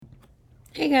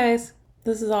Hey guys,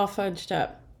 this is all fudged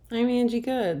up. I'm Angie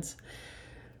Goods.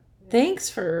 Thanks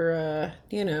for,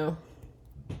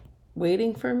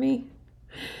 waiting for me.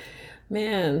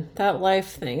 Man, that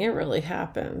life thing, it really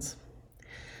happens.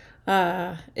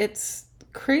 It's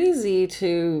crazy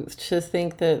to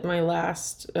think that my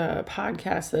last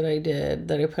podcast that I did,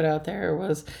 that I put out there,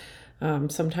 was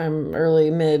sometime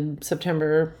early, mid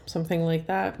September, something like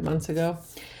that, months ago.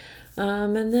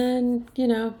 And then,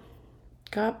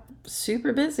 got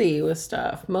super busy with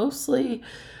stuff, mostly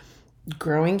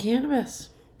growing cannabis.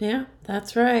 Yeah,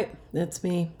 that's right. That's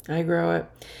me. I grow it.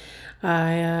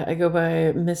 I go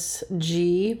by Miss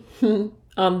G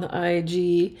on the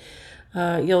IG.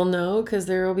 You'll know because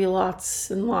there will be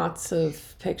lots and lots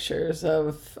of pictures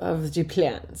of the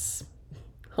plants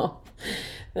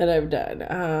that I've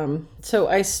done. So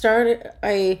I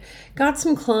got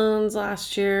some clones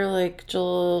last year, like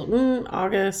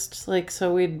August, like,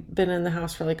 so we'd been in the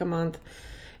house for like a month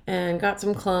and got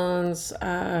some clones.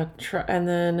 And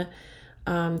then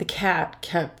the cat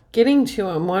kept getting to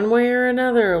him one way or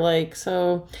another. Like,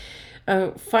 so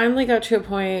finally got to a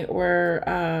point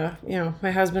where,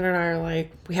 my husband and I are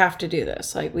like, we have to do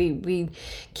this. Like, we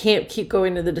can't keep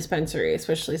going to the dispensary,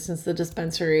 especially since the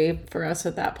dispensary for us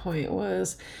at that point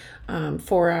was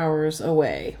 4 hours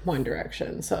away, one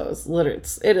direction. So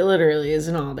it literally is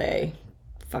an all day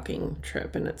fucking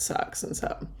trip and it sucks. And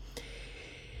so,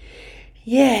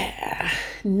 yeah,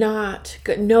 not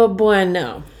good. No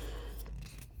bueno.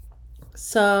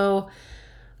 So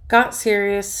got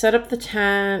serious, set up the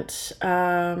tent,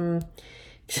 got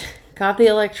the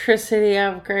electricity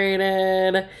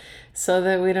upgraded so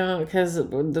that we don't, because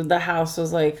the house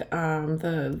was like,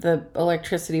 the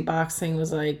electricity box thing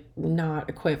was like not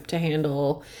equipped to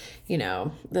handle,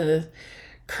 the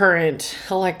current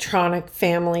electronic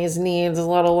family's needs,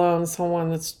 let alone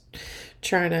someone that's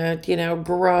trying to,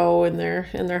 grow in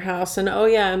their house. And oh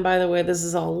yeah, and by the way, this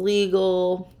is all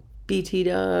legal. BT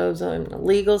dubs. I'm in a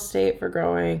legal state for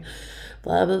growing.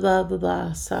 Blah blah blah blah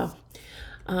blah. So,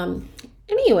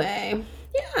 anyway,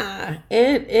 yeah,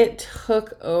 it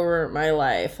took over my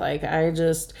life. Like I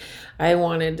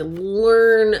wanted to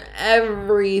learn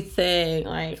everything.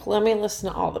 Like, let me listen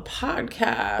to all the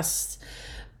podcasts.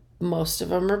 Most of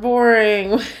them are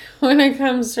boring when it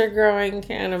comes to growing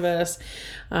cannabis.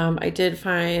 I did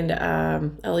find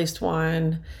at least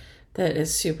one that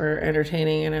is super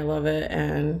entertaining and I love it.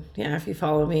 And yeah, if you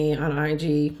follow me on IG,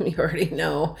 you already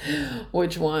know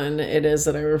which one it is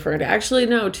that I refer to. Actually,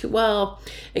 no, too well,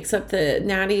 except that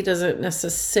Natty doesn't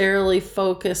necessarily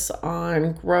focus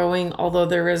on growing, although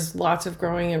there is lots of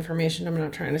growing information. I'm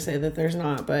not trying to say that there's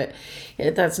not, but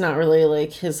that's not really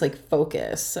like his like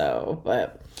focus. So,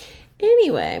 but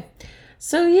anyway,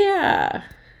 so yeah,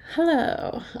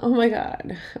 hello. Oh my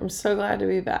God, I'm so glad to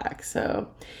be back. So,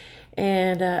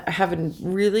 and I have a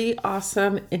really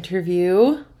awesome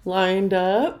interview lined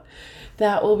up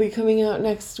that will be coming out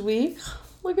next week.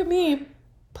 Look at me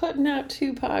putting out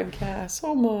 2 podcasts.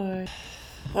 Oh my.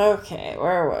 Okay,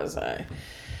 where was I?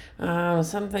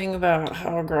 Something about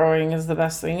how growing is the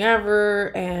best thing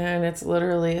ever, and it's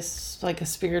literally like a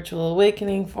spiritual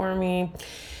awakening for me.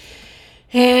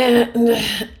 And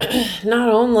not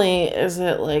only is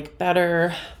it like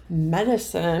better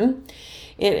medicine,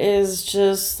 it is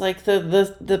just like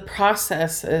the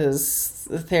process is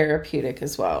therapeutic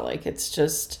as well. Like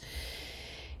it's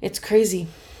crazy.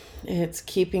 It's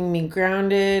keeping me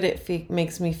grounded.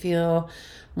 Makes me feel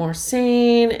more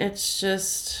sane. It's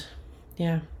just,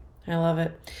 yeah, I love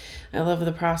it. I love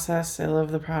the process. I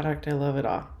love the product. I love it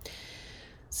all.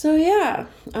 So yeah,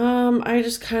 I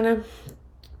just kind of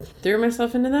threw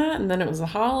myself into that, and then it was the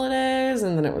holidays,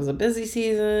 and then it was a busy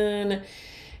season,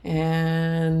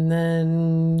 and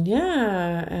then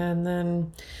yeah, and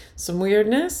then some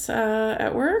weirdness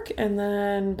at work, and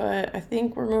then but I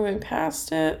think we're moving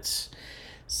past it.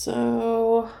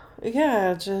 So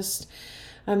yeah, just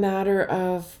a matter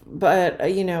of, but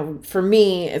for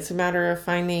me, it's a matter of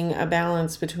finding a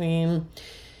balance between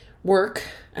work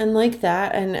and like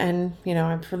that, and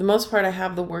for the most part I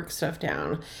have the work stuff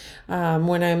down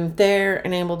when I'm there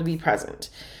and able to be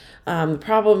present. The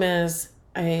problem is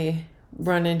I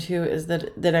run into is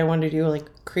that I want to do like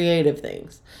creative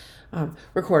things,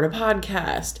 record a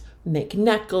podcast, make a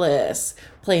necklace,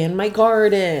 play in my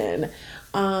garden,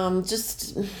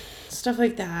 just stuff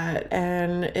like that.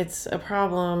 And it's a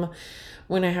problem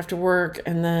when I have to work,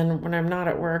 and then when I'm not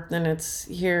at work, then it's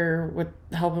here with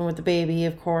helping with the baby,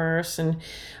 of course, and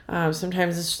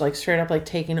sometimes it's like straight up like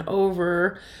taking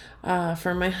over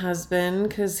for my husband,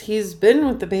 because he's been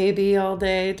with the baby all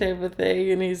day type of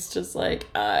thing, and he's just like,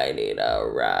 I need a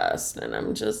rest. And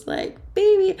I'm just like,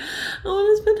 baby, I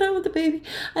want to spend time with the baby.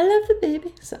 I love the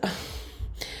baby. So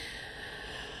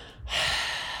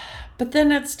but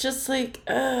then it's just like,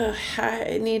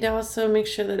 I need to also make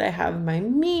sure that I have my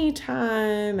me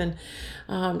time and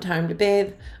time to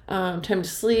bathe, time to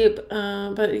sleep.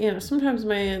 But, sometimes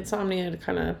my insomnia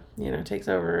kind of, takes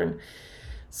over and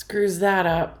screws that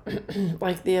up.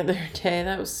 Like the other day,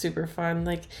 that was super fun.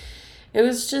 Like, it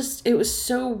was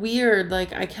so weird.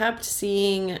 Like, I kept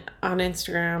seeing on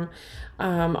Instagram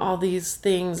all these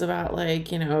things about, like,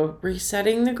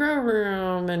 resetting the grow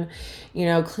room and,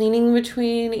 cleaning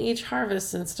between each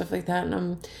harvest and stuff like that.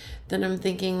 And then I'm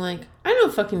thinking, like, I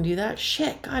don't fucking do that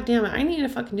shit. God damn it. I need to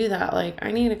fucking do that. Like,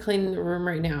 I need to clean the room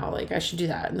right now. Like, I should do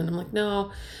that. And then I'm like,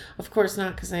 no, of course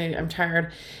not, because I'm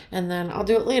tired. And then I'll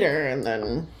do it later. And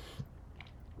then,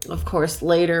 of course,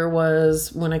 later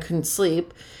was when I couldn't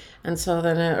sleep. And so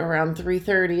then at around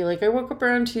 3:30, like, I woke up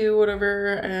around 2,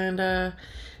 whatever, and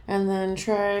then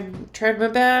tried my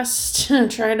best, tried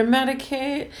to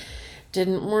medicate,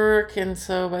 didn't work, and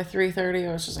so by 3:30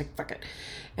 I was just like, fuck it.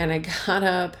 And I got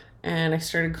up and I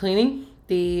started cleaning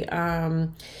the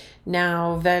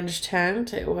now veg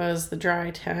tent. It was the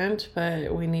dry tent,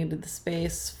 but we needed the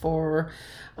space for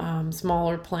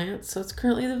smaller plants, so it's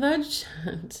currently the veg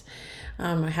tent.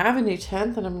 I have a new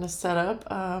tent that I'm going to set up.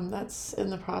 That's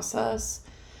in the process.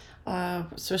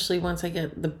 Especially once I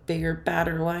get the bigger,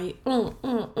 badder light.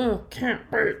 Can't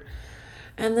wait.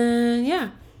 And then,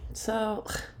 yeah. So,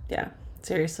 yeah,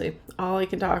 seriously, all I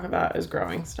can talk about is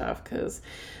growing stuff, because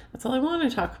that's all I want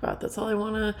to talk about. That's all I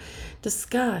want to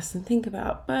discuss and think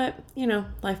about. But,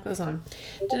 life goes on.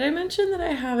 Did I mention that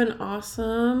I have an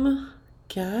awesome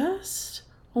guest?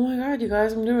 Oh my God, you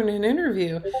guys, I'm doing an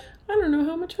interview. I don't know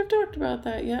how much I've talked about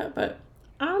that yet, but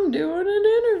I'm doing an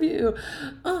interview.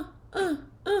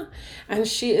 And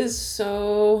she is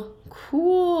so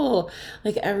cool.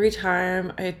 Like, every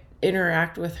time I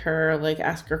interact with her, like,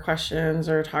 ask her questions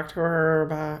or talk to her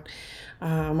about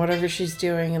whatever she's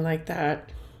doing and like that.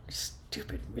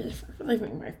 Stupid,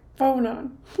 leaving my phone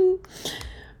on.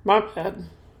 My bad.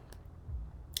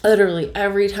 Literally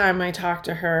every time I talk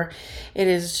to her,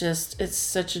 it's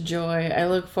such a joy. I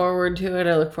look forward to it.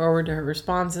 I look forward to her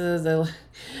responses.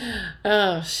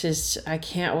 I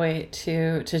can't wait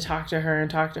to talk to her and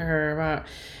talk to her about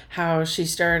how she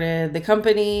started the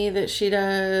company that she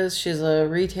does. She's a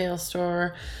retail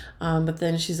store, but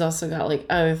then she's also got, like,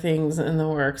 other things in the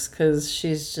works, because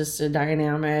she's just a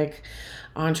dynamic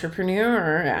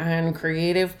entrepreneur and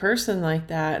creative person like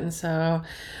that. And so,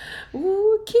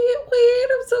 can't wait.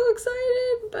 I'm so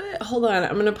excited. But hold on,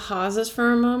 I'm going to pause this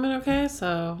for a moment, okay?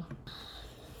 So,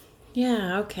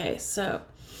 yeah, okay. So,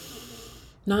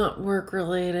 not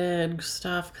work-related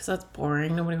stuff, because that's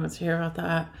boring. Nobody wants to hear about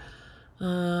that.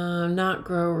 Not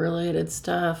grow-related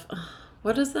stuff.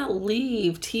 What does that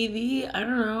leave? TV? I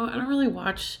don't know. I don't really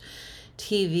watch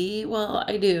TV. Well,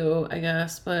 I do, I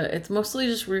guess, but it's mostly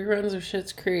just reruns of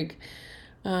Schitt's Creek.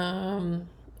 Or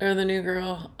The New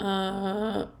Girl.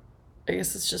 I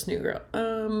guess it's just New Girl.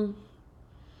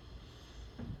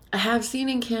 I have seen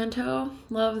Encanto.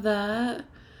 Love that.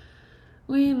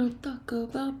 We don't talk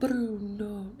about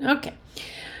Bruno. Okay.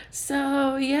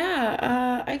 So,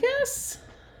 yeah, I guess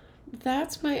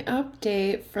that's my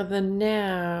update for the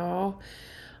now.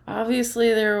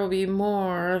 Obviously, there will be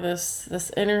more.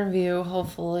 This interview,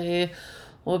 hopefully,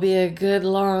 will be a good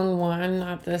long one.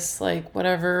 Not this, like,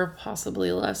 whatever,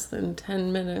 possibly less than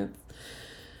 10 minutes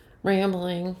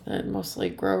rambling that mostly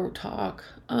grow talk.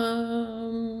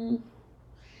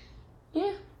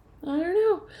 Yeah, I don't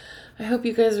know. I hope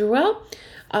you guys are well.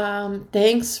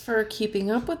 Thanks for keeping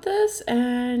up with this,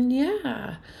 and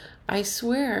yeah, I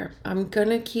swear I'm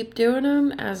gonna keep doing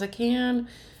them as I can.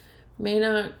 May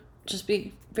not just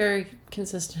be very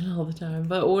consistent all the time,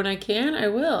 but when I can, I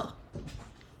will.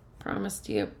 Promise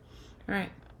to you. All right,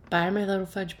 bye, my little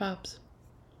fudge pops.